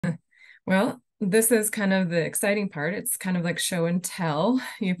Well, this is kind of the exciting part. It's kind of like show and tell.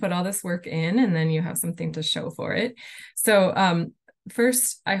 You put all this work in and then you have something to show for it. So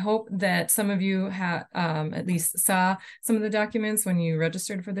first, I hope that some of you have at least saw some of the documents when you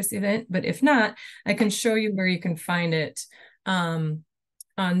registered for this event. But if not, I can show you where you can find it on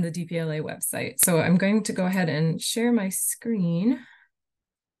the DPLA website. So I'm going to go ahead and share my screen,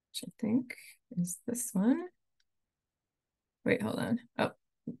 which I think is this one. Wait, hold on. Oh,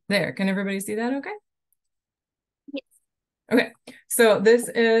 there. Can everybody see that okay? Yes. Okay, so this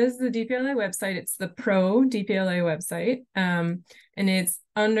is the DPLA website. It's the Pro DPLA website, and it's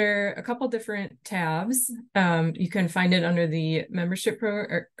under a couple different tabs. You can find it under the membership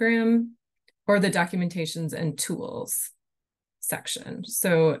program or the documentations and tools section.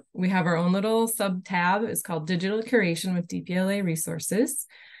 So we have our own little sub tab. It's called Digital Curation with DPLA Resources.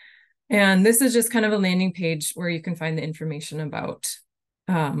 And this is just kind of a landing page where you can find the information about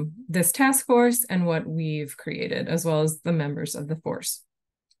this task force and what we've created, as well as the members of the force.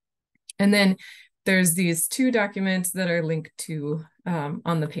 And then there's these two documents that are linked to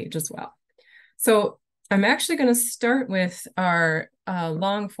on the page as well. So I'm actually going to start with our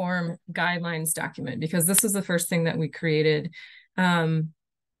long form guidelines document, because this is the first thing that we created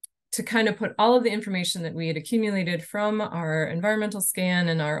to kind of put all of the information that we had accumulated from our environmental scan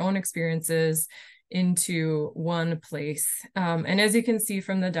and our own experiences into one place. And as you can see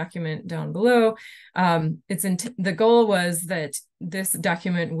from the document down below, the goal was that this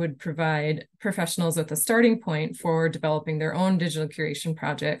document would provide professionals with a starting point for developing their own digital curation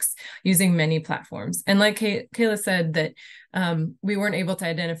projects using many platforms. And like Kayla said, that we weren't able to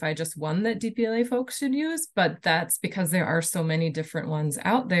identify just one that DPLA folks should use, but that's because there are so many different ones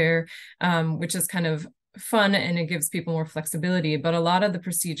out there, which is kind of fun, and it gives people more flexibility. But a lot of the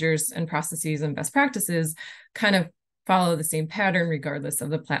procedures and processes and best practices kind of follow the same pattern regardless of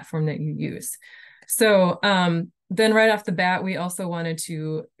the platform that you use. So then right off the bat, we also wanted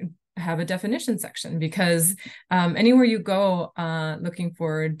to have a definition section, because anywhere you go looking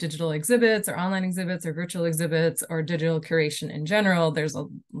for digital exhibits or online exhibits or virtual exhibits or digital curation in general, there's a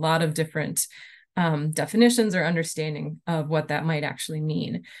lot of different definitions or understanding of what that might actually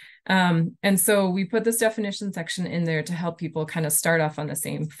mean. And so we put this definition section in there to help people kind of start off on the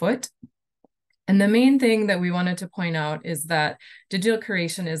same foot. And the main thing that we wanted to point out is that digital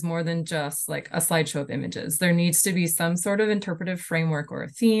curation is more than just like a slideshow of images. There needs to be some sort of interpretive framework or a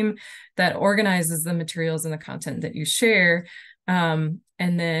theme that organizes the materials and the content that you share, and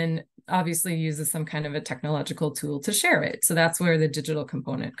then obviously uses some kind of a technological tool to share it. So that's where the digital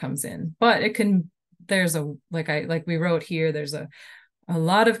component comes in. But it can, there's a, like we wrote here, there's a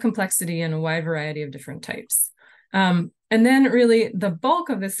lot of complexity and a wide variety of different types. And then really the bulk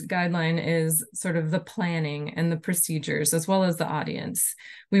of this guideline is sort of the planning and the procedures, as well as the audience.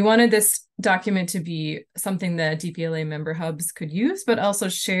 We wanted this document to be something that DPLA member hubs could use, but also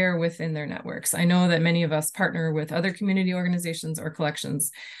share within their networks. I know that many of us partner with other community organizations or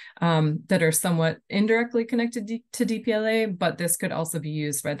collections that are somewhat indirectly connected to DPLA, but this could also be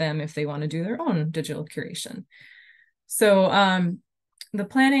used by them if they want to do their own digital curation. So the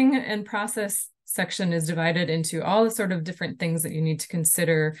planning and process section is divided into all the sort of different things that you need to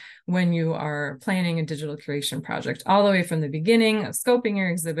consider when you are planning a digital curation project, all the way from the beginning of scoping your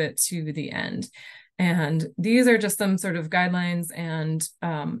exhibit to the end. And these are just some sort of guidelines and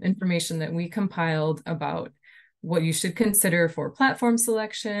information that we compiled about what you should consider for platform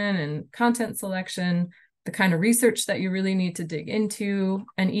selection and content selection, the kind of research that you really need to dig into,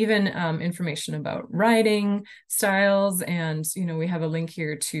 and even information about writing styles. And, you know, we have a link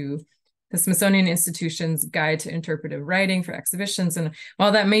here to the Smithsonian Institution's Guide to Interpretive Writing for Exhibitions. And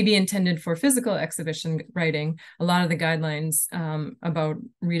while that may be intended for physical exhibition writing, a lot of the guidelines about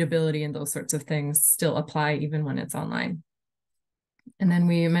readability and those sorts of things still apply even when it's online. And then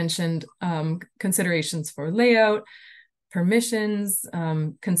we mentioned considerations for layout, permissions,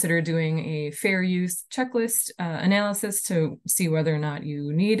 consider doing a fair use checklist analysis to see whether or not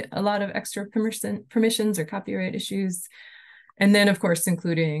you need a lot of extra permissions or copyright issues. And then, of course,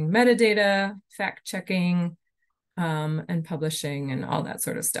 including metadata, fact checking, and publishing and all that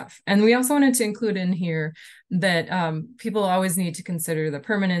sort of stuff. And we also wanted to include in here that people always need to consider the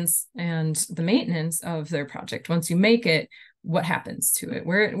permanence and the maintenance of their project. Once you make it, what happens to it?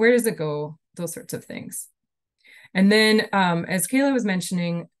 Where does it go? Those sorts of things. And then, as Kayla was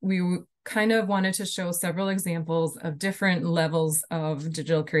mentioning, we kind of wanted to show several examples of different levels of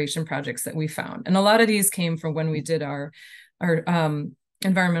digital curation projects that we found. And a lot of these came from when we did our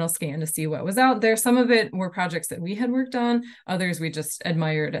environmental scan to see what was out there. Some of it were projects that we had worked on, others we just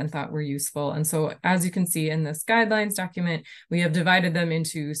admired and thought were useful. And so as you can see in this guidelines document, we have divided them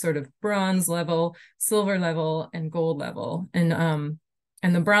into sort of bronze level, silver level, and gold level. And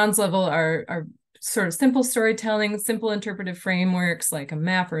the bronze level are sort of simple storytelling, simple interpretive frameworks like a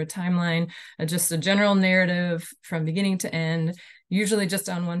map or a timeline, just a general narrative from beginning to end, usually just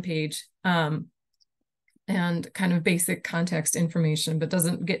on one page. And kind of basic context information, but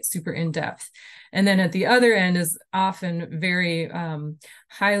doesn't get super in depth. And then at the other end is often very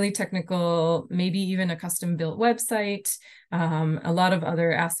highly technical, maybe even a custom built website, a lot of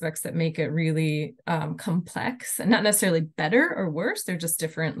other aspects that make it really complex, and not necessarily better or worse, they're just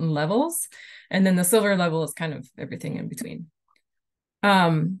different levels. And then the silver level is kind of everything in between.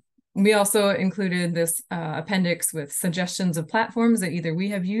 We also included this appendix with suggestions of platforms that either we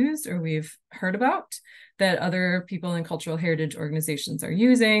have used or we've heard about that other people in cultural heritage organizations are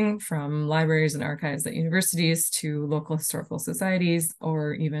using, from libraries and archives at universities to local historical societies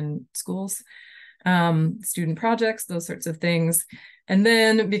or even schools, student projects, those sorts of things. And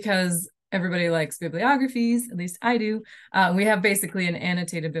then because everybody likes bibliographies, at least I do, we have basically an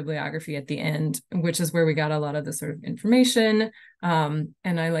annotated bibliography at the end, which is where we got a lot of the sort of information. And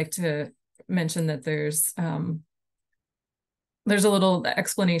I like to mention that there's a little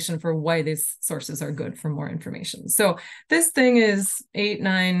explanation for why these sources are good for more information. So this thing is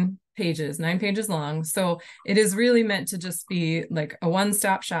 9 pages long. So it is really meant to just be like a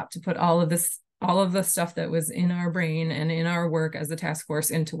one-stop shop to put all of the stuff that was in our brain and in our work as a task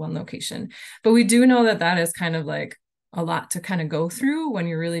force into one location. But we do know that that is kind of like a lot to kind of go through when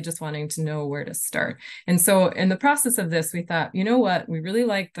you're really just wanting to know where to start. And so in the process of this, we thought, you know what, we really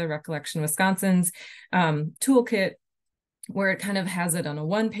like the Recollection Wisconsin's toolkit, where it kind of has it on a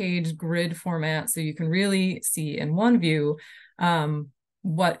one-page grid format, so you can really see in one view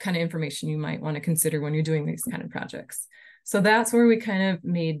what kind of information you might want to consider when you're doing these kind of projects. So that's where we kind of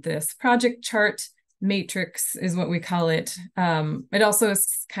made this project chart matrix, is what we call it. It also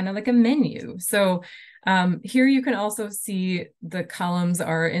is kind of like a menu. So here you can also see the columns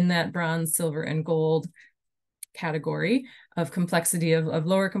are in that bronze, silver, and gold category of complexity, of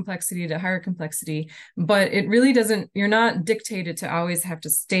lower complexity to higher complexity, but it really doesn't, you're not dictated to always have to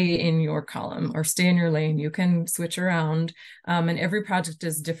stay in your column or stay in your lane. You can switch around, and every project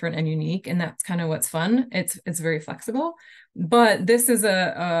is different and unique, and that's kind of what's fun. It's very flexible, but this is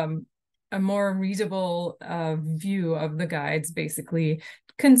a more readable view of the guides, basically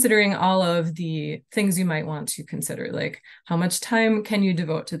considering all of the things you might want to consider, like how much time can you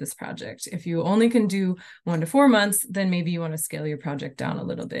devote to this project? If you only can do 1 to 4 months, then maybe you want to scale your project down a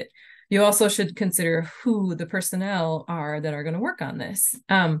little bit. You also should consider who the personnel are that are going to work on this.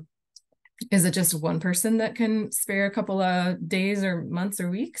 Is it just one person that can spare a couple of days or months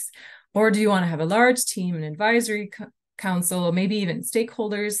or weeks? Or do you want to have a large team, an advisory council, maybe even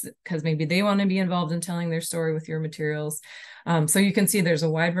stakeholders, because maybe they want to be involved in telling their story with your materials? So you can see there's a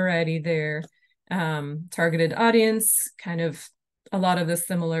wide variety there. Targeted audience, kind of a lot of the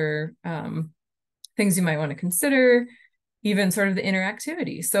similar things you might want to consider, even sort of the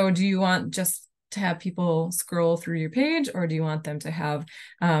interactivity. So do you want just to have people scroll through your page, or do you want them to have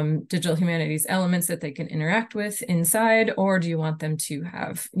digital humanities elements that they can interact with inside, or do you want them to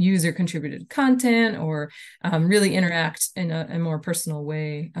have user contributed content, or really interact in a more personal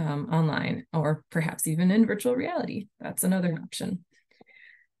way online, or perhaps even in virtual reality? That's another option.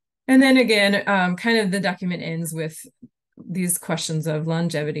 And then again, kind of the document ends with these questions of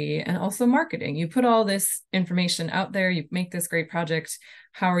longevity and also marketing. You put all this information out there, you make this great project,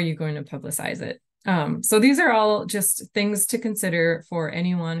 how are you going to publicize it? So these are all just things to consider for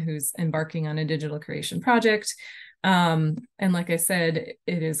anyone who's embarking on a digital curation project. And like I said,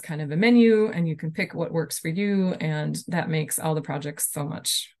 it is kind of a menu, and you can pick what works for you, and that makes all the projects so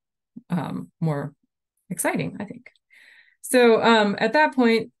much more exciting, I think. So at that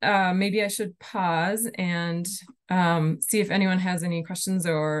point, maybe I should pause and see if anyone has any questions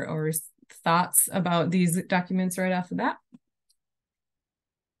or thoughts about these documents right off the bat.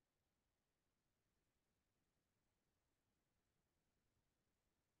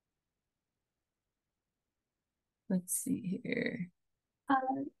 Let's see here.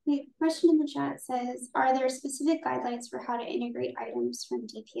 The question in the chat says, are there specific guidelines for how to integrate items from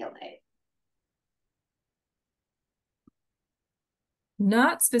DPLA?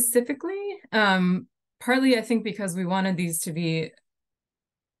 Not specifically. Partly, I think, because we wanted these to be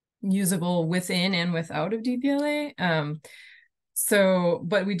usable within and without of DPLA.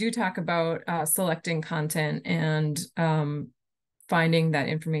 But we do talk about selecting content and finding that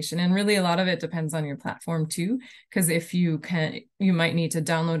information. And really a lot of it depends on your platform too, because if you might need to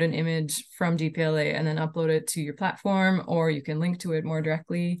download an image from DPLA and then upload it to your platform, or you can link to it more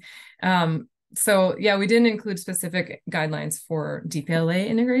directly. So yeah, we didn't include specific guidelines for DPLA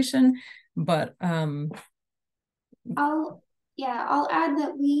integration, but I'll add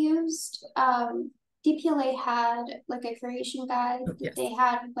that we used DPLA had like a curation guide that they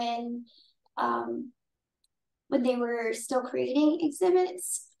had when they were still creating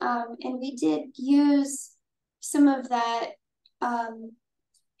exhibits. And we did use some of that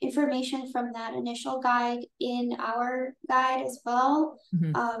information from that initial guide in our guide as well,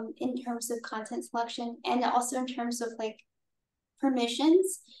 in terms of content selection and also in terms of like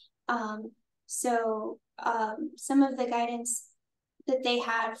permissions. So some of the guidance that they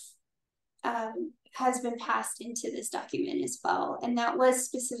have has been passed into this document as well. And that was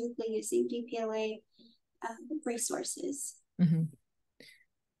specifically using DPLA resources.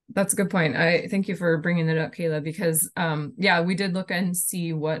 That's a good point. I thank you for bringing it up, Kayla, because yeah, we did look and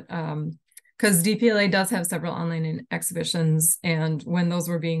see what, because DPLA does have several online exhibitions, and when those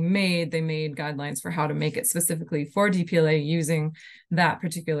were being made, they made guidelines for how to make it specifically for DPLA using that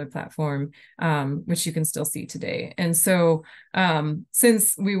particular platform, which you can still see today. And so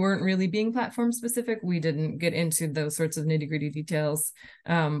since we weren't really being platform specific, we didn't get into those sorts of nitty-gritty details.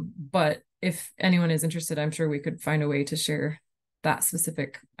 But if anyone is interested, I'm sure we could find a way to share that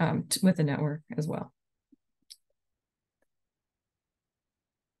specific with the network as well.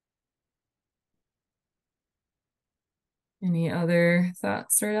 Any other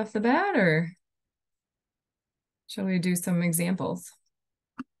thoughts right off the bat, or shall we do some examples?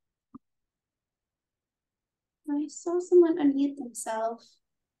 I saw someone unmute themselves.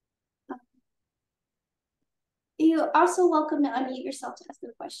 You're also welcome to unmute yourself to ask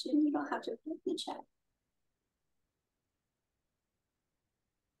a question. You don't have to put it in the chat.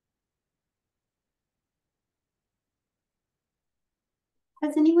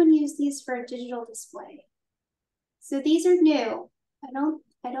 Has anyone used these for a digital display? So these are new. I don't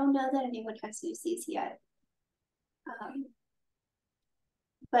know that anyone has used these yet.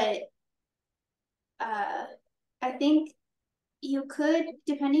 But I think you could,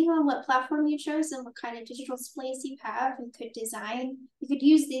 depending on what platform you chose and what kind of digital displays you have, you could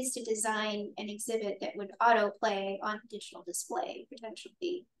use these to design an exhibit that would autoplay on a digital display,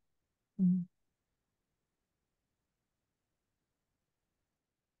 potentially.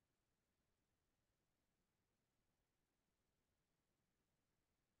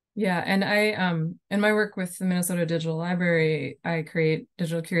 Yeah, and I in my work with the Minnesota Digital Library, I create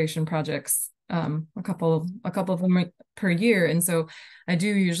digital curation projects, a couple of them per year, and so I do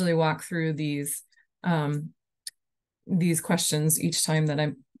usually walk through these questions each time that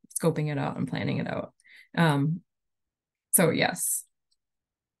I'm scoping it out and planning it out. So yes,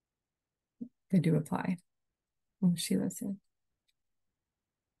 they do apply. Oh, Sheila said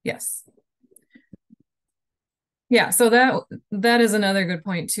yes. Yeah, so that is another good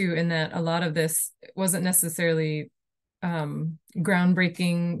point too, in that a lot of this wasn't necessarily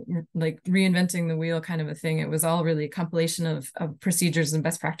groundbreaking, like reinventing the wheel kind of a thing. It was all really a compilation of procedures and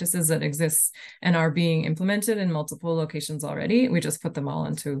best practices that exist and are being implemented in multiple locations already. We just put them all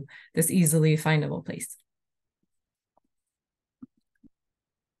into this easily findable place.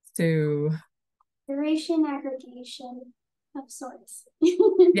 So Curation, aggregation of sorts.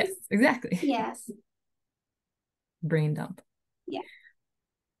 Yes, exactly. Yes. Brain dump. Yeah.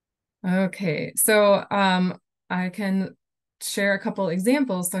 Okay, so I can share a couple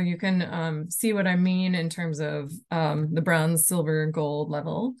examples so you can see what I mean in terms of the bronze, silver, gold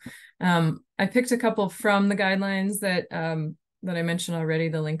level. I picked a couple from the guidelines that I mentioned already,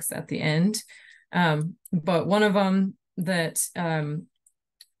 the links at the end. But one of them that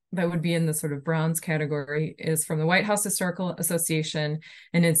would be in the sort of bronze category is from the White House Historical Association,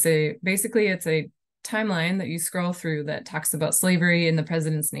 and basically it's a timeline that you scroll through that talks about slavery in the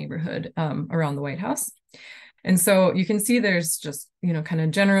president's neighborhood around the White House. And so you can see there's just, kind of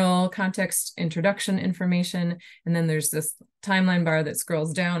general context introduction information. And then there's this timeline bar that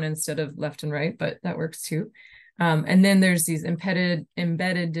scrolls down instead of left and right, but that works too. And then there's these embedded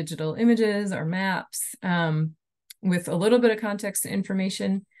digital images or maps with a little bit of context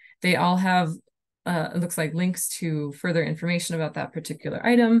information. They all have it looks like links to further information about that particular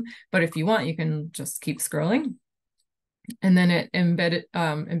item, but if you want, you can just keep scrolling. And then it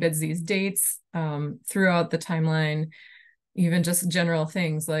embeds these dates throughout the timeline, even just general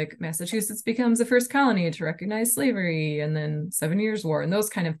things like Massachusetts becomes the first colony to recognize slavery, and then 7 Years' War, and those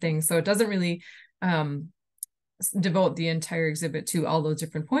kind of things. So it doesn't really devote the entire exhibit to all those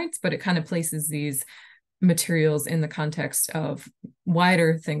different points, but it kind of places these materials in the context of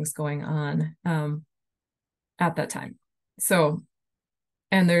wider things going on at that time. So,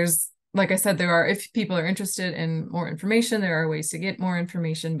 and there's, like I said, there are, if people are interested in more information, there are ways to get more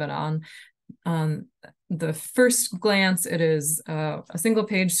information, but on the first glance, it is a single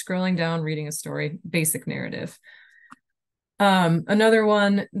page scrolling down, reading a story, basic narrative. Another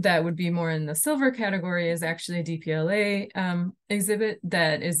one that would be more in the silver category is actually a DPLA exhibit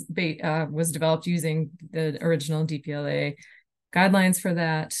that is was developed using the original DPLA guidelines for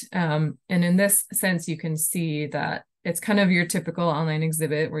that. And in this sense, you can see that it's kind of your typical online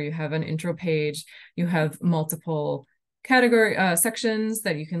exhibit where you have an intro page, you have multiple category sections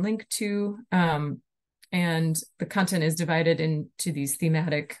that you can link to, and the content is divided into these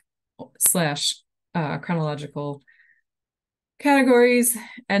thematic / chronological categories.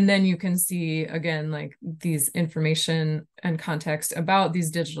 And then you can see, again, like these information and context about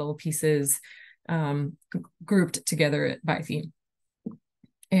these digital pieces grouped together by theme.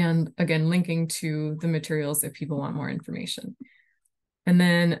 And again, linking to the materials if people want more information. And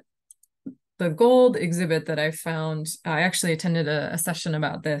then the gold exhibit that I found, I actually attended a session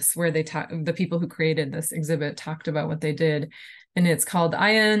about this where the people who created this exhibit talked about what they did. And it's called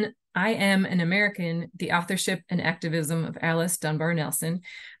I Am an American, the Authorship and Activism of Alice Dunbar Nelson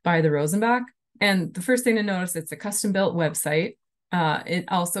by the Rosenbach. And the first thing to notice, it's a custom-built website. It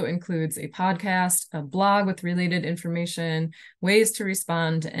also includes a podcast, a blog with related information, ways to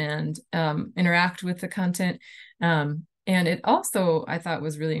respond and interact with the content. And it also, I thought,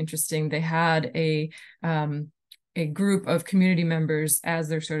 was really interesting. They had a group of community members as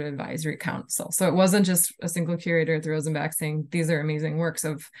their sort of advisory council. So it wasn't just a single curator at the Rosenbach saying, these are amazing works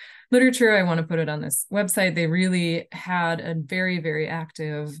of literature, I want to put it on this website. They really had a very, very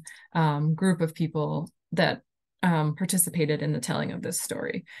active group of people that participated in the telling of this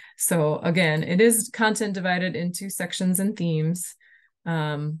story. So again, it is content divided into sections and themes,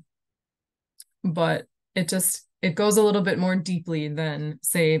 but it goes a little bit more deeply than,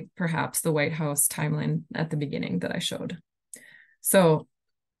 say, perhaps the White House timeline at the beginning that I showed. So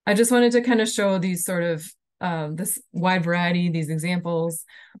I just wanted to kind of show these sort of this wide variety, these examples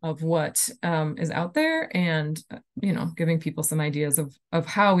of what is out there, and giving people some ideas of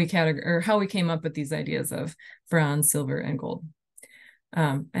how we came up with these ideas of bronze, silver, and gold.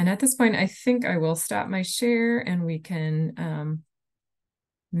 And at this point, I think I will stop my share, and we can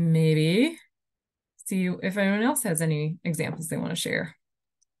maybe see if anyone else has any examples they want to share.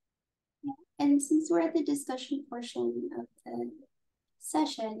 And since we're at the discussion portion of the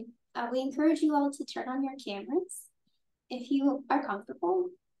session, we encourage you all to turn on your cameras if you are comfortable,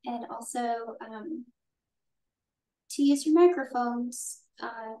 and also to use your microphones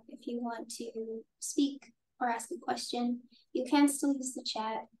if you want to speak or ask a question. You can still use the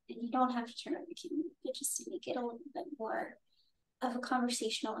chat, and you don't have to turn on your camera, but just to make it a little bit more of a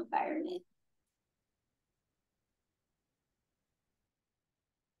conversational environment.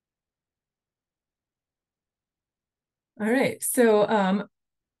 All right, so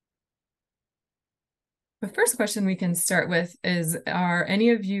the first question we can start with is, are any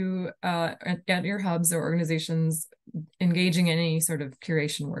of you at your hubs or organizations engaging in any sort of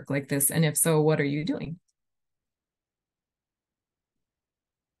curation work like this? And if so, what are you doing?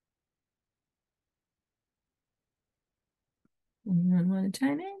 Anyone want to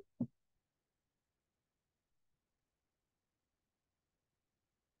chime in?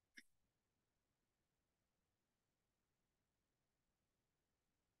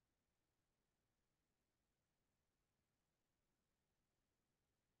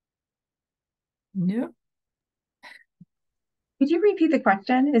 No. Could you repeat the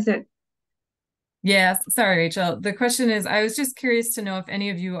question? Is it? Yes, sorry, Rachel. The question is, I was just curious to know if any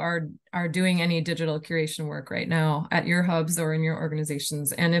of you are doing any digital curation work right now at your hubs or in your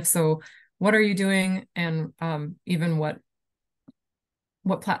organizations, and if so, what are you doing, and even what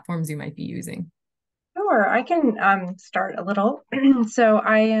platforms you might be using? Sure, I can start a little. So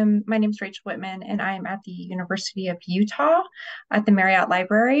my name is Rachel Whitman, and I am at the University of Utah at the Marriott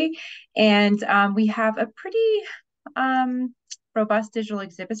Library. And we have a pretty robust digital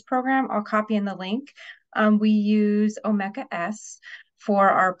exhibits program. I'll copy in the link. We use Omeka S for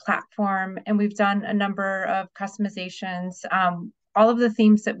our platform, and we've done a number of customizations. All of the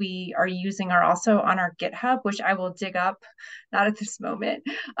themes that we are using are also on our GitHub, which I will dig up, not at this moment,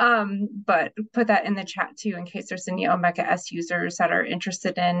 but put that in the chat too, in case there's any Omeka S users that are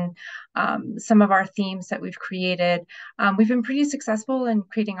interested in some of our themes that we've created. We've been pretty successful in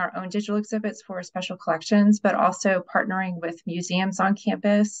creating our own digital exhibits for special collections, but also partnering with museums on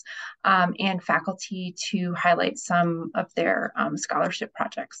campus and faculty to highlight some of their scholarship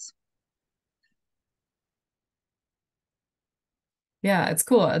projects. Yeah, it's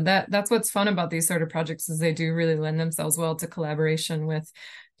cool. That's what's fun about these sort of projects is they do really lend themselves well to collaboration with,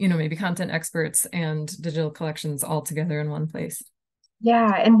 maybe content experts and digital collections all together in one place.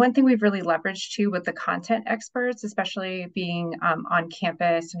 Yeah, and one thing we've really leveraged too with the content experts, especially being on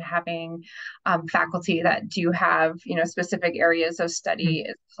campus and having faculty that do have, specific areas of study,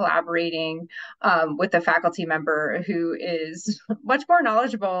 is collaborating with a faculty member who is much more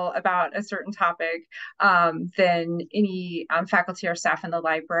knowledgeable about a certain topic than any faculty or staff in the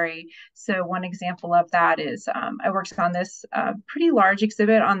library. So one example of that is I worked on this pretty large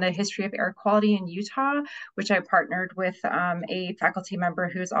exhibit on the history of air quality in Utah, which I partnered with a faculty member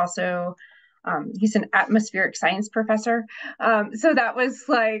who's also he's an atmospheric science professor. So that was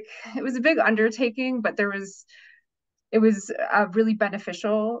it was a big undertaking, but it was really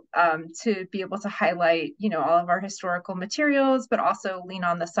beneficial to be able to highlight, all of our historical materials, but also lean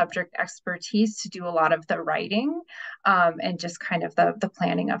on the subject expertise to do a lot of the writing and just kind of the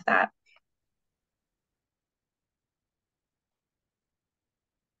planning of that.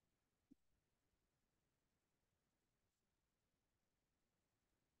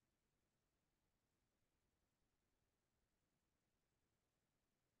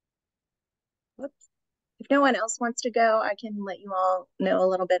 Whoops. If no one else wants to go, I can let you all know a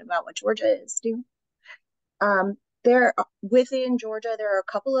little bit about what Georgia is doing. Within Georgia, there are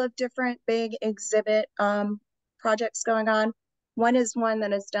a couple of different big exhibit projects going on. One is one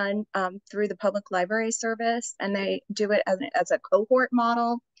that is done through the Public Library Service, and they do it as a cohort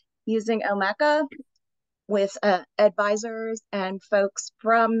model using Omeka with advisors and folks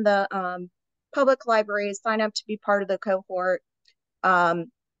from the public libraries sign up to be part of the cohort.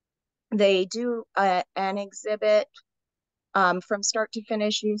 They do an exhibit from start to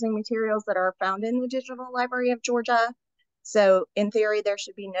finish using materials that are found in the Digital Library of Georgia. So in theory, there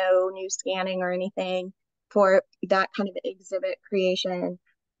should be no new scanning or anything for that kind of exhibit creation.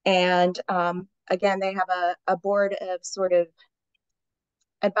 And again, they have a board of sort of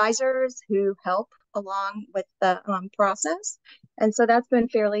advisors who help along with the process. And so that's been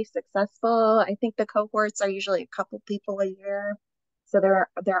fairly successful. I think the cohorts are usually a couple people a year. So there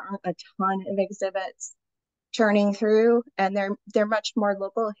aren't a ton of exhibits churning through, and they're much more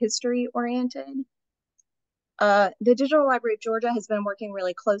local history oriented. The Digital Library of Georgia has been working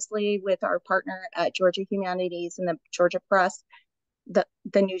really closely with our partner at Georgia Humanities and the Georgia Press, the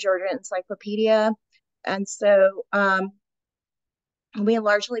New Georgia Encyclopedia. And so we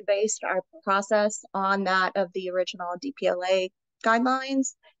largely based our process on that of the original DPLA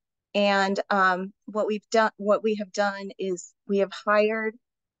guidelines. And what we have done is we have hired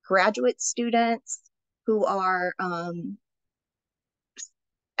graduate students who are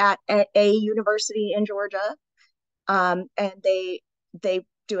at a university in Georgia, and they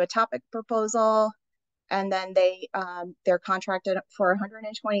do a topic proposal, and then they're contracted for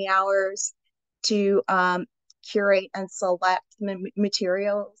 120 hours to curate and select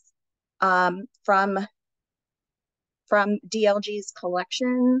materials from DLG's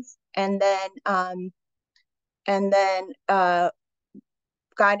collections, and then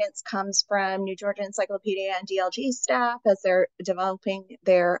guidance comes from New Georgia Encyclopedia and DLG staff as they're developing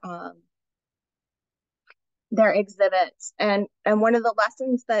their exhibits. And one of the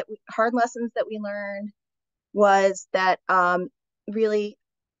hard lessons that we learned was that really,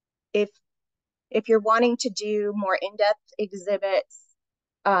 if you're wanting to do more in-depth exhibits,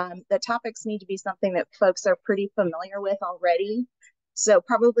 the topics need to be something that folks are pretty familiar with already. So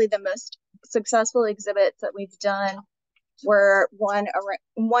probably the most successful exhibits that we've done were one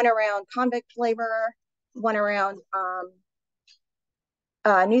around convict labor, one around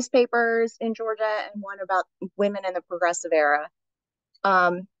newspapers in Georgia, and one about women in the progressive era.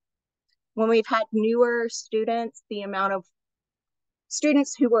 When we've had newer students, the amount of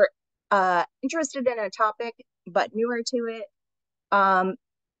students who were interested in a topic but newer to it,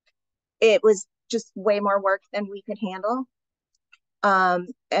 it was just way more work than we could handle.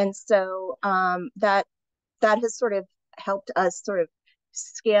 And so that has sort of helped us sort of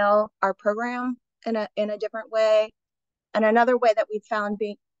scale our program in a different way. And another way that we found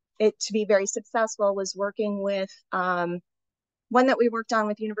it to be very successful was working with one that we worked on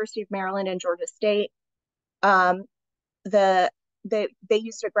with University of Maryland and Georgia State. They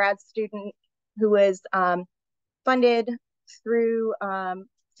used a grad student who was funded through a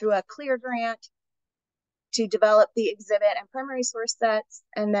CLEAR grant to develop the exhibit and primary source sets,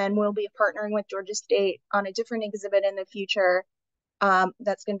 and then we'll be partnering with Georgia State on a different exhibit in the future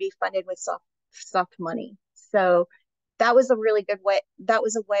that's going to be funded with soft money. So that was a really good way. That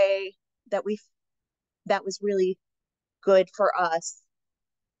was a way that was really good for us,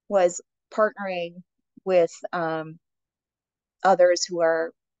 was partnering with others who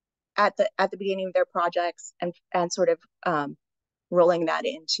are at the beginning of their projects, and sort of rolling that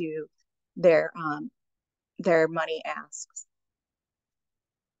into their money asks.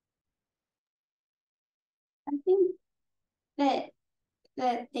 I think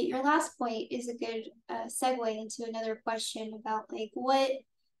that your last point is a good segue into another question about like what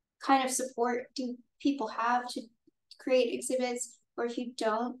kind of support do people have to create exhibits, or if you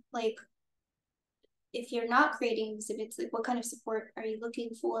don't, like if you're not creating exhibits, like what kind of support are you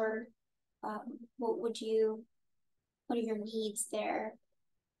looking for? What are your needs there?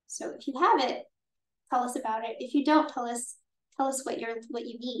 So if you have it, tell us about it. If you don't, tell us what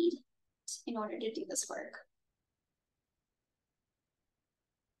you need in order to do this work.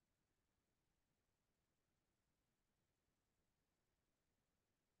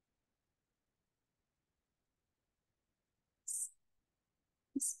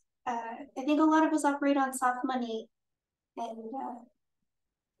 I think a lot of us operate on soft money, and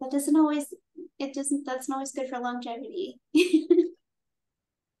that's not always good for longevity.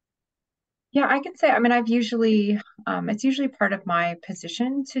 Yeah, I can say, I mean, it's usually part of my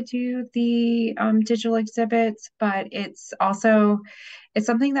position to do the digital exhibits, but it's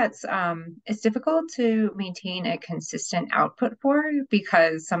something that's, it's difficult to maintain a consistent output for,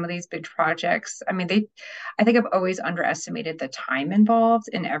 because some of these big projects, I mean, I think I've always underestimated the time involved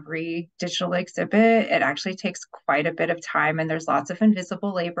in every digital exhibit. It actually takes quite a bit of time, and there's lots of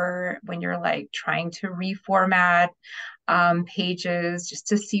invisible labor when you're like trying to reformat pages just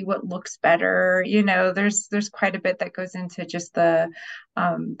to see what looks better. There's quite a bit that goes into just the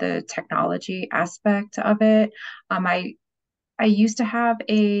technology aspect of it. I used to have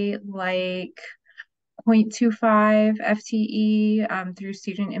a like 0.25 FTE through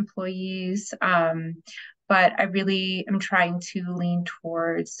student employees. But I really am trying to lean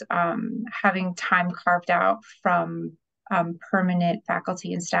towards having time carved out from permanent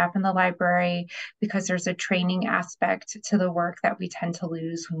faculty and staff in the library, because there's a training aspect to the work that we tend to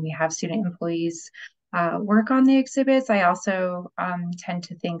lose when we have student employees work on the exhibits. I also tend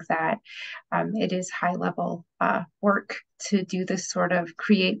to think that it is high level work to do this sort of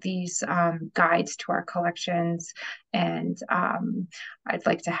create these guides to our collections. And I'd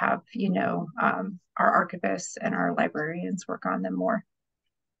like to have, our archivists and our librarians work on them more.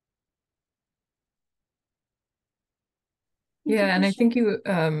 Yeah, and I think you,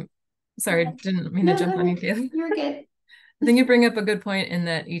 sorry, didn't mean to jump on you, Kayla. You're good. I think you bring up a good point in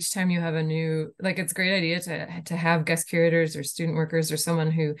that each time you have a new, like, it's a great idea to have guest curators or student workers or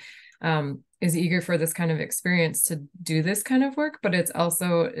someone who is eager for this kind of experience to do this kind of work, but it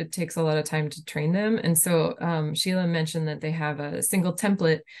takes a lot of time to train them. And so Sheila mentioned that they have a single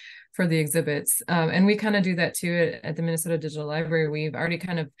template for the exhibits. And we kind of do that too at the Minnesota Digital Library. We've already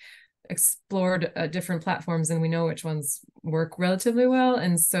kind of explored different platforms, and we know which ones work relatively well.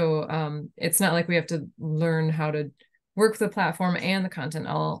 And so it's not like we have to learn how to work the platform and the content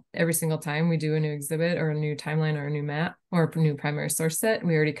every single time we do a new exhibit or a new timeline or a new map or a new primary source set.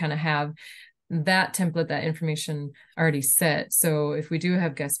 We already kind of have that template, that information already set. So if we do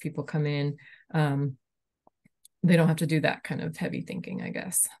have guest people come in, they don't have to do that kind of heavy thinking, I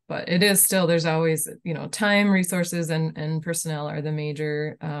guess. But it is still, there's always, time, resources, and personnel are the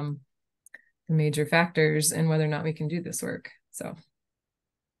major factors in whether or not we can do this work. So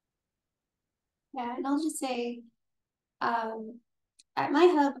yeah, and I'll just say, at my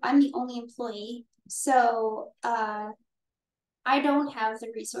hub, I'm the only employee, so I don't have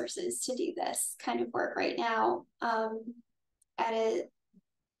the resources to do this kind of work right now at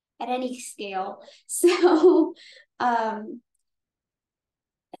any scale. So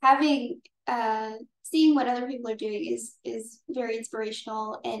seeing what other people are doing is very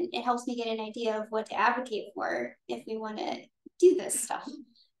inspirational, and it helps me get an idea of what to advocate for if we want to do this stuff.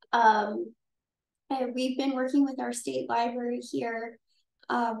 We've been working with our state library here.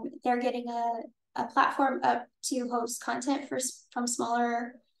 They're getting a platform up to host content from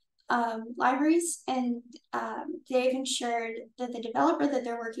smaller libraries, and they've ensured that the developer that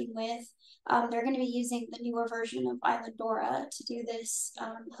they're working with, they're going to be using the newer version of Islandora to do this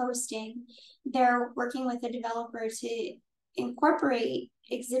hosting. They're working with the developer to incorporate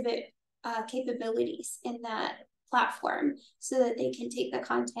exhibit capabilities in that platform so that they can take the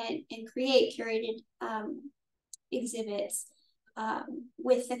content and create curated exhibits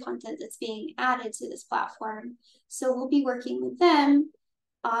with the content that's being added to this platform. So we'll be working with them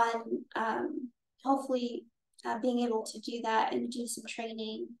on hopefully being able to do that and do some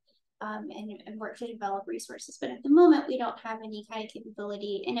training and work to develop resources. But at the moment, we don't have any kind of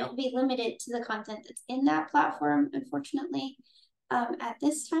capability, and it will be limited to the content that's in that platform, unfortunately. at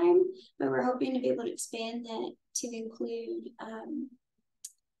this time, but we're hoping to be able to expand that to include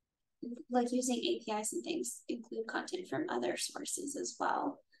like using APIs and things, include content from other sources as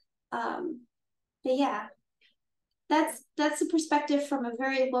well. But yeah, that's the perspective from a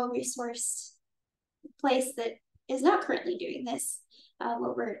very low resource place that is not currently doing this,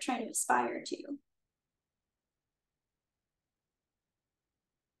 what we're trying to aspire to.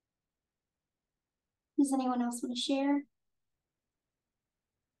 Does anyone else want to share?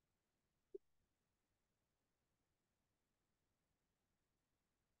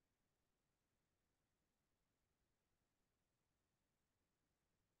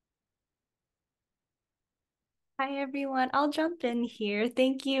 Hi, everyone. I'll jump in here.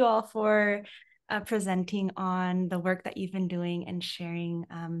 Thank you all for presenting on the work that you've been doing and sharing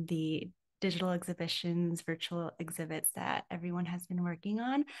the digital exhibitions, virtual exhibits that everyone has been working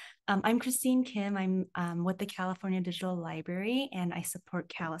on. I'm Christine Kim. I'm with the California Digital Library, and I support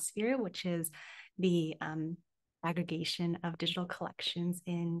Calisphere, which is the aggregation of digital collections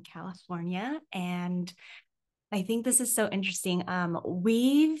in California. And I think this is so interesting.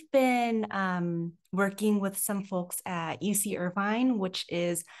 We've been working with some folks at UC Irvine, which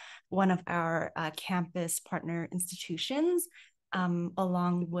is one of our campus partner institutions,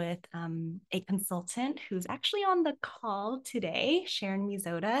 along with a consultant who's actually on the call today, Sharon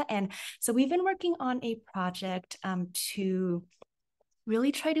Mizoda. And so we've been working on a project to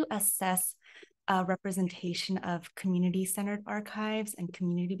really try to assess representation of community-centered archives and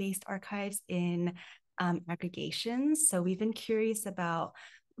community-based archives in aggregations. So we've been curious about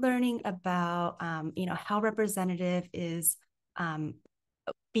learning about, how representative is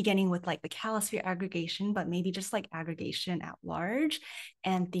beginning with like the Calisphere aggregation, but maybe just like aggregation at large,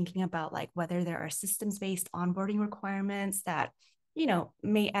 and thinking about like whether there are systems-based onboarding requirements that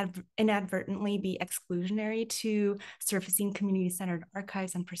may inadvertently be exclusionary to surfacing community-centered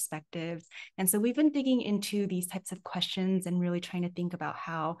archives and perspectives. And so we've been digging into these types of questions and really trying to think about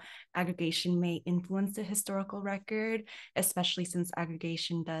how aggregation may influence the historical record, especially since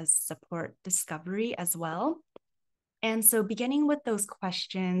aggregation does support discovery as well. And so beginning with those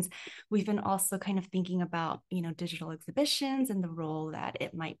questions, we've been also kind of thinking about, digital exhibitions and the role that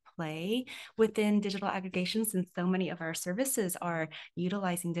it might play within digital aggregation, since so many of our services are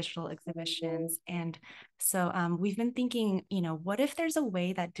utilizing digital exhibitions. And so we've been thinking, what if there's a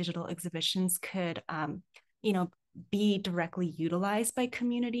way that digital exhibitions could, be directly utilized by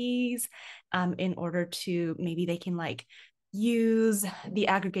communities in order to, maybe they can like use the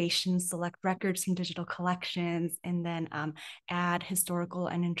aggregation, select records from digital collections, and then add historical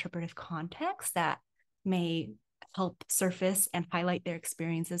and interpretive context that may help surface and highlight their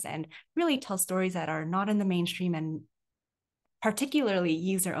experiences and really tell stories that are not in the mainstream, and particularly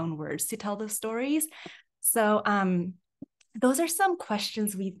use their own words to tell those stories. So those are some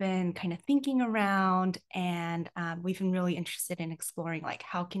questions we've been kind of thinking around, and we've been really interested in exploring, like,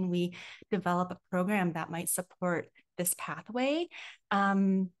 how can we develop a program that might support this pathway.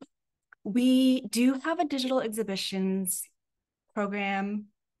 We do have a digital exhibitions program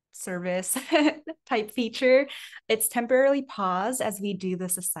service type feature. It's temporarily paused as we do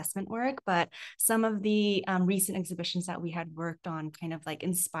this assessment work, but some of the recent exhibitions that we had worked on kind of like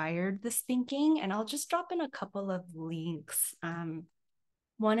inspired this thinking. And I'll just drop in a couple of links.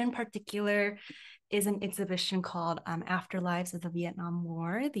 One in particular is an exhibition called Afterlives of the Vietnam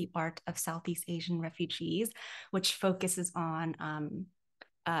War, the Art of Southeast Asian Refugees, which focuses on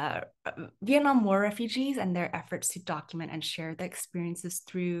Vietnam War refugees and their efforts to document and share the experiences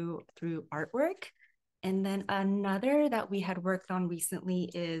through artwork. And then another that we had worked on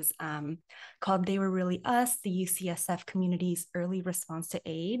recently is called They Were Really Us, the UCSF community's early response to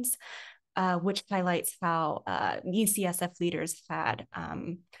AIDS, which highlights how UCSF leaders had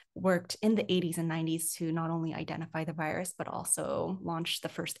worked in the 80s and 90s to not only identify the virus, but also launch the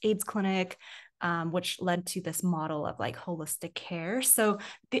first AIDS clinic, which led to this model of like holistic care. So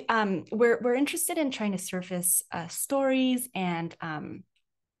we're interested in trying to surface stories, and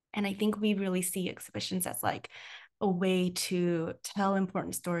I think we really see exhibitions as like a way to tell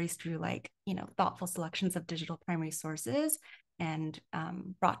important stories through like, thoughtful selections of digital primary sources and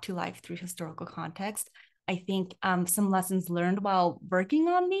brought to life through historical context. I think some lessons learned while working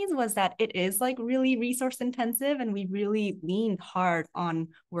on these was that it is like really resource intensive, and we really leaned hard on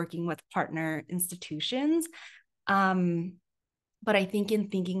working with partner institutions. But I think in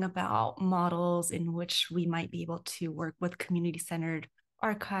thinking about models in which we might be able to work with community-centered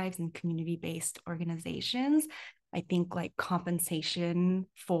archives and community-based organizations, I think like compensation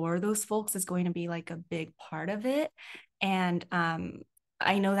for those folks is going to be like a big part of it. And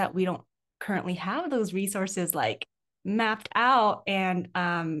I know that we don't currently have those resources like mapped out. And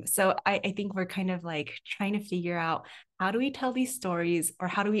so I think we're kind of like trying to figure out, how do we tell these stories, or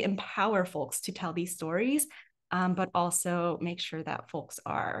how do we empower folks to tell these stories, but also make sure that folks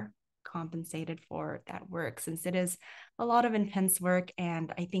are compensated for that work, since it is a lot of intense work.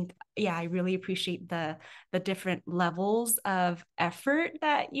 And I think, yeah, I really appreciate the different levels of effort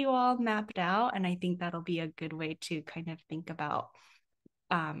that you all mapped out. And I think that'll be a good way to kind of think about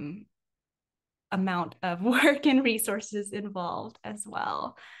amount of work and resources involved as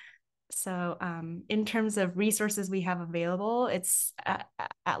well. So in terms of resources we have available, it's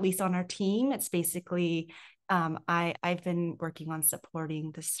at least on our team, it's basically I've been working on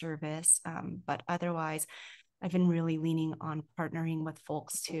supporting the service, but otherwise I've been really leaning on partnering with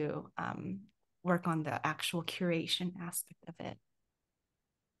folks to work on the actual curation aspect of it.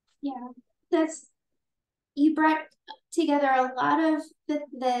 Yeah, you brought together a lot of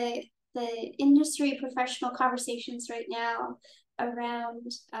the industry professional conversations right now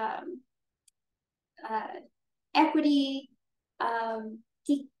around equity,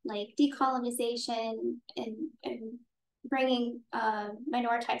 decolonization, and bringing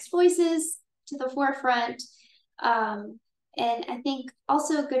minoritized voices to the forefront. And I think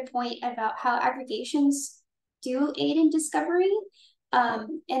also a good point about how aggregations do aid in discovery.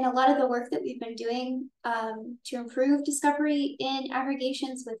 And a lot of the work that we've been doing to improve discovery in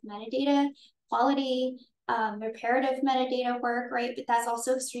aggregations with metadata quality, reparative metadata work, right? But that's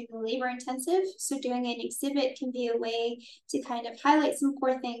also extremely labor intensive. So doing an exhibit can be a way to kind of highlight some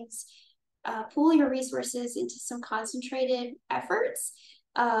core things, pool your resources into some concentrated efforts,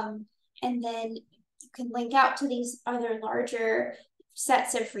 and then you can link out to these other larger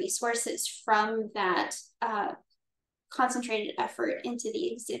sets of resources from that concentrated effort into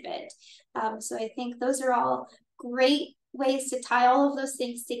the exhibit. So I think those are all great ways to tie all of those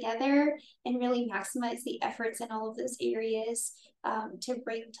things together and really maximize the efforts in all of those areas, to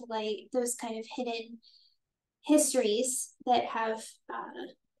bring to light those kind of hidden histories that have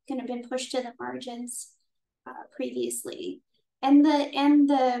kind of been pushed to the margins previously. And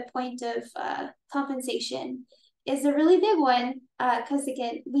the point of compensation is a really big one, because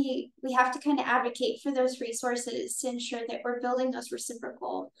again, we have to kind of advocate for those resources to ensure that we're building those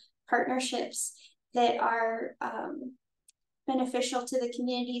reciprocal partnerships that are beneficial to the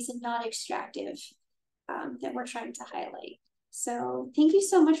communities and not extractive, that we're trying to highlight. So thank you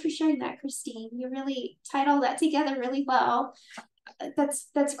so much for sharing that, Christine. You really tied all that together really well.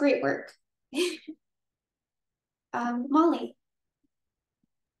 That's great work. Molly.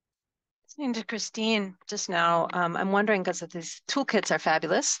 Listening to Christine just now, I'm wondering, because these toolkits are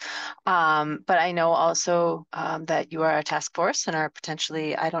fabulous, but I know also that you are a task force and are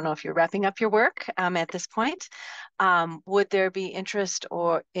potentially, I don't know if you're wrapping up your work at this point. Would there be interest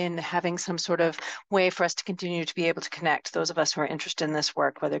or in having some sort of way for us to continue to be able to connect those of us who are interested in this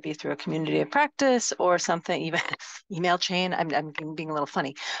work, whether it be through a community of practice or something, even email chain? I'm being a little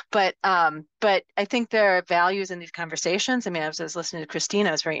funny, but I think there are values in these conversations. I mean, as I was listening to Christine,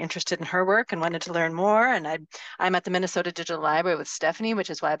 I was very interested in her work and wanted to learn more. And I'm at the Minnesota Digital Library with Stephanie, which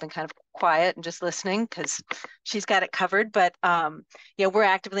is why I've been kind of quiet and just listening, because she's got it covered. But yeah, we're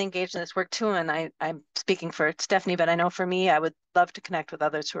actively engaged in this work too. And I'm speaking for Stephanie, but I know for me, I would love to connect with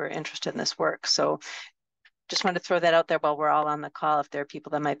others who are interested in this work. So just wanted to throw that out there while we're all on the call, if there are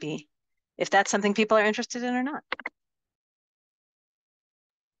people that might be, if that's something people are interested in or not.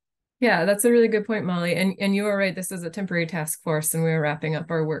 Yeah, that's a really good point, Molly. And you are right, this is a temporary task force and we're wrapping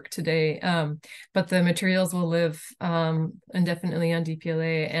up our work today. But the materials will live indefinitely on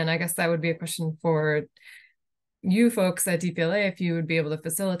DPLA. And I guess that would be a question for you folks at DPLA, if you would be able to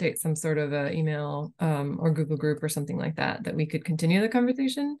facilitate some sort of a email or Google group or something like that, that we could continue the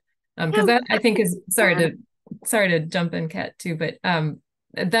conversation. Because that, I think, is sorry to jump in, Kat, too, but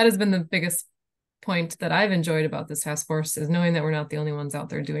that has been the biggest point that I've enjoyed about this task force, is knowing that we're not the only ones out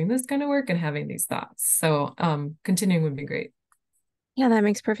there doing this kind of work and having these thoughts. So continuing would be great. Yeah, that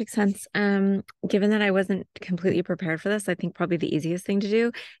makes perfect sense. Given that I wasn't completely prepared for this, I think probably the easiest thing to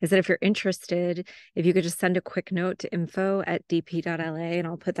do is that if you're interested, if you could just send a quick note to info@dp.la, and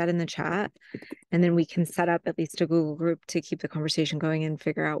I'll put that in the chat. And then we can set up at least a Google group to keep the conversation going and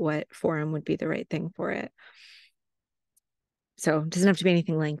figure out what forum would be the right thing for it. So it doesn't have to be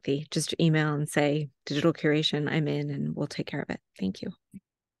anything lengthy. Just email and say digital curation, I'm in, and we'll take care of it. Thank you.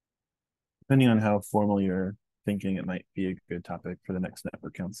 Depending on how formal you're thinking, it might be a good topic for the next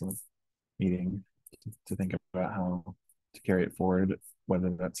network council meeting to think about how to carry it forward,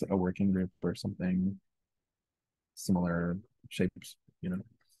 whether that's a working group or something similar shapes, you know.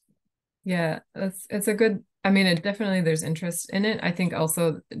 Yeah, it's a good I mean, it definitely there's interest in it. I think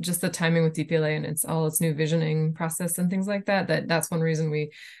also just the timing with DPLA and its new visioning process and things like that, that's one reason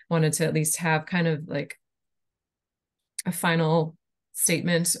we wanted to at least have kind of like a final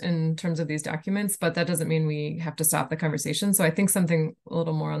statement in terms of these documents, but that doesn't mean we have to stop the conversation. So I think something a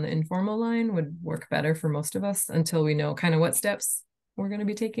little more on the informal line would work better for most of us until we know kind of what steps we're going to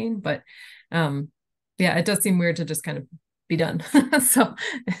be taking. But yeah, it does seem weird to just kind of be done. So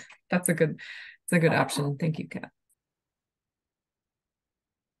it's a good option. Thank you, Kat.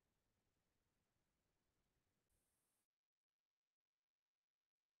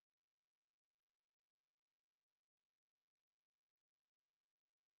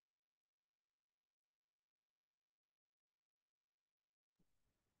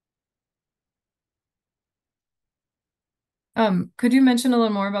 Could you mention a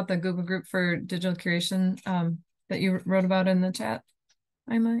little more about the Google group for digital curation that you wrote about in the chat,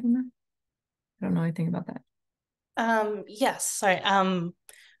 Ima? I don't know anything about that. Yes, sorry.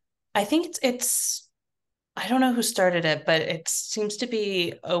 I think it's I don't know who started it, but it seems to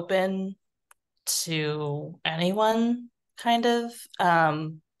be open to anyone, kind of.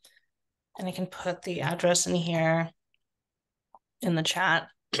 And I can put the address in here in the chat.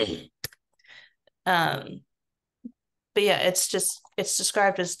 But yeah, it's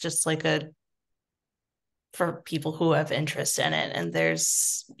described as just like for people who have interest in it, and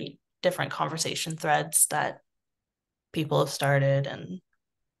there's different conversation threads that people have started, and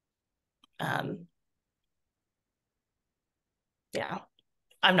yeah,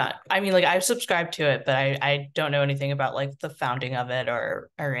 I've subscribed to it, but I don't know anything about like the founding of it or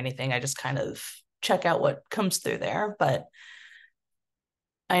anything. I just kind of check out what comes through there, but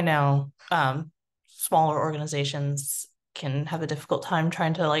I know smaller organizations can have a difficult time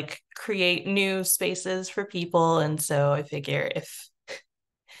trying to like create new spaces for people, and so I figure if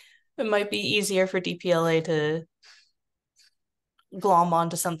it might be easier for DPLA to glom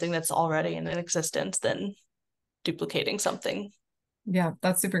onto something that's already in existence than duplicating something. Yeah,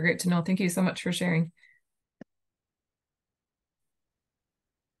 that's super great to know. Thank you so much for sharing.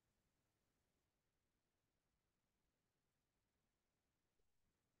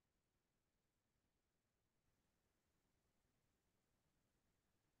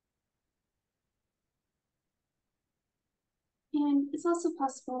 And it's also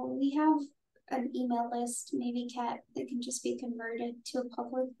possible we have an email list, maybe Kat, that can just be converted to a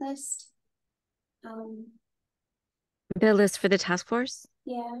public list. The list for the task force?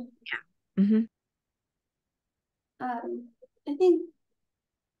 Yeah. Yeah. Mm-hmm. I think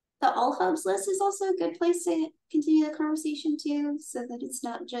the All Hubs list is also a good place to continue the conversation too, so that it's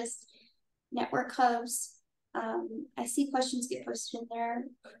not just network hubs. I see questions get posted in there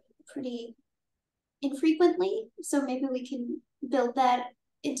pretty infrequently, so maybe we can build that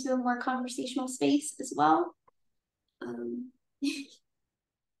into a more conversational space as well.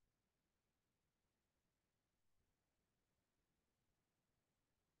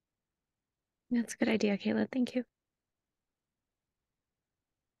 That's a good idea, Kayla. Thank you.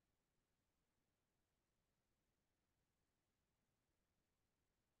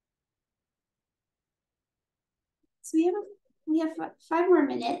 So we have 5 more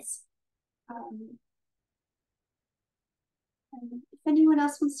minutes. If anyone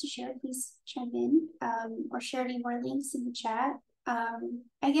else wants to share, please chime in or share any more links in the chat.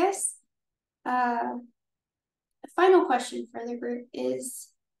 I guess a final question for the group is,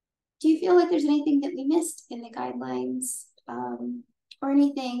 do you feel like there's anything that we missed in the guidelines or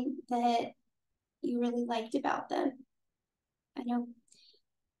anything that you really liked about them? I know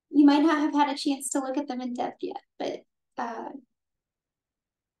you might not have had a chance to look at them in depth yet, but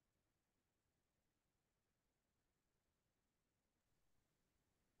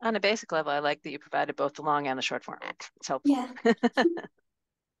on a basic level, I like that you provided both the long and the short form. It's helpful. yeah.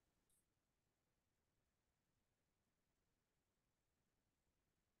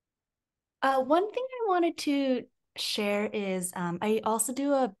 One thing I wanted to share is I also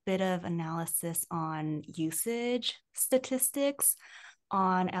do a bit of analysis on usage statistics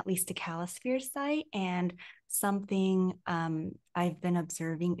on at least a Calisphere site. And something I've been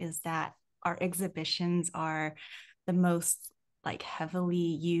observing is that our exhibitions are the most like heavily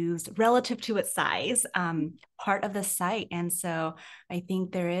used relative to its size part of the site. And so I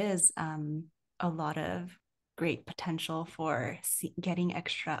think there is a lot of great potential for getting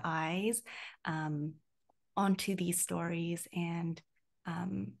extra eyes onto these stories. And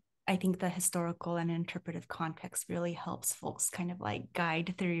I think the historical and interpretive context really helps folks kind of like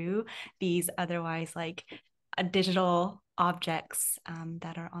guide through these otherwise like digital objects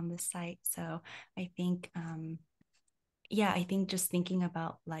that are on the site. So I think, yeah, I think just thinking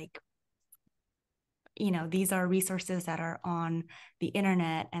about like these are resources that are on the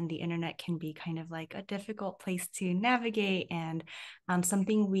internet, and the internet can be kind of like a difficult place to navigate, and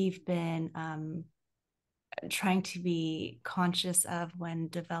something we've been trying to be conscious of when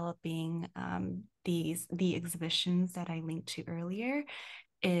developing the exhibitions that I linked to earlier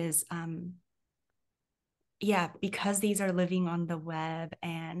is because these are living on the web,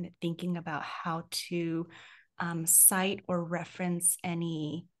 and thinking about how to cite or reference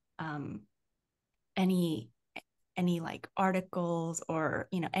any like articles or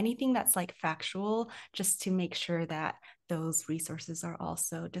anything that's like factual, just to make sure that those resources are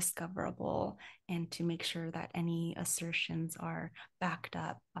also discoverable, and to make sure that any assertions are backed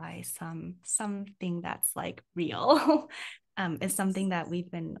up by something that's like real. Is something that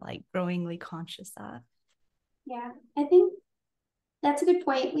we've been like growingly conscious of. Yeah, I think that's a good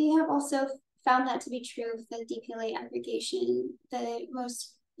point. We have also found that to be true of the DPLA aggregation. The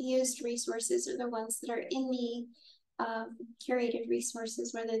most used resources are the ones that are in the curated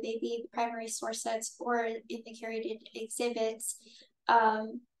resources, whether they be primary source sets or in the curated exhibits.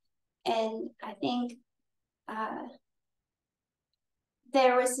 And I think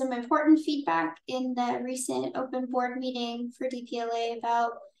there was some important feedback in the recent open board meeting for DPLA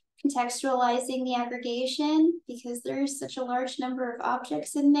about contextualizing the aggregation, because there's such a large number of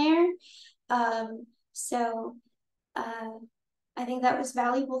objects in there. I think that was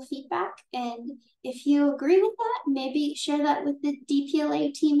valuable feedback. And if you agree with that, maybe share that with the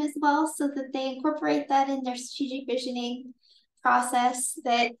DPLA team as well, so that they incorporate that in their strategic visioning process,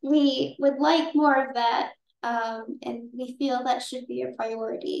 that we would like more of that. And we feel that should be a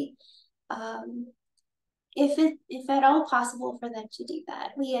priority. If at all possible for them to do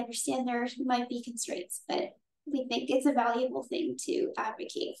that. We understand there might be constraints, but we think it's a valuable thing to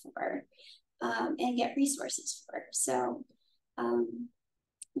advocate for and get resources for. So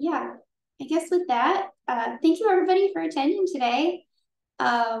yeah, I guess with that, thank you everybody for attending today.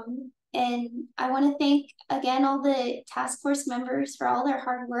 And I want to thank again all the task force members for all their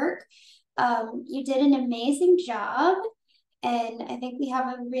hard work. You did an amazing job, and I think we have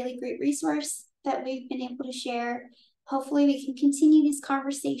a really great resource that we've been able to share. Hopefully we can continue these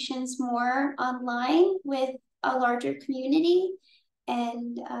conversations more online with a larger community,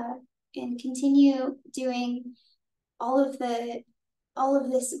 and continue doing all of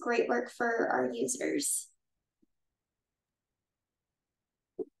this great work for our users.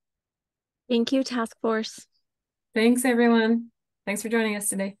 Thank you, task force. Thanks, everyone. Thanks for joining us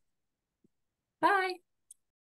today. Bye.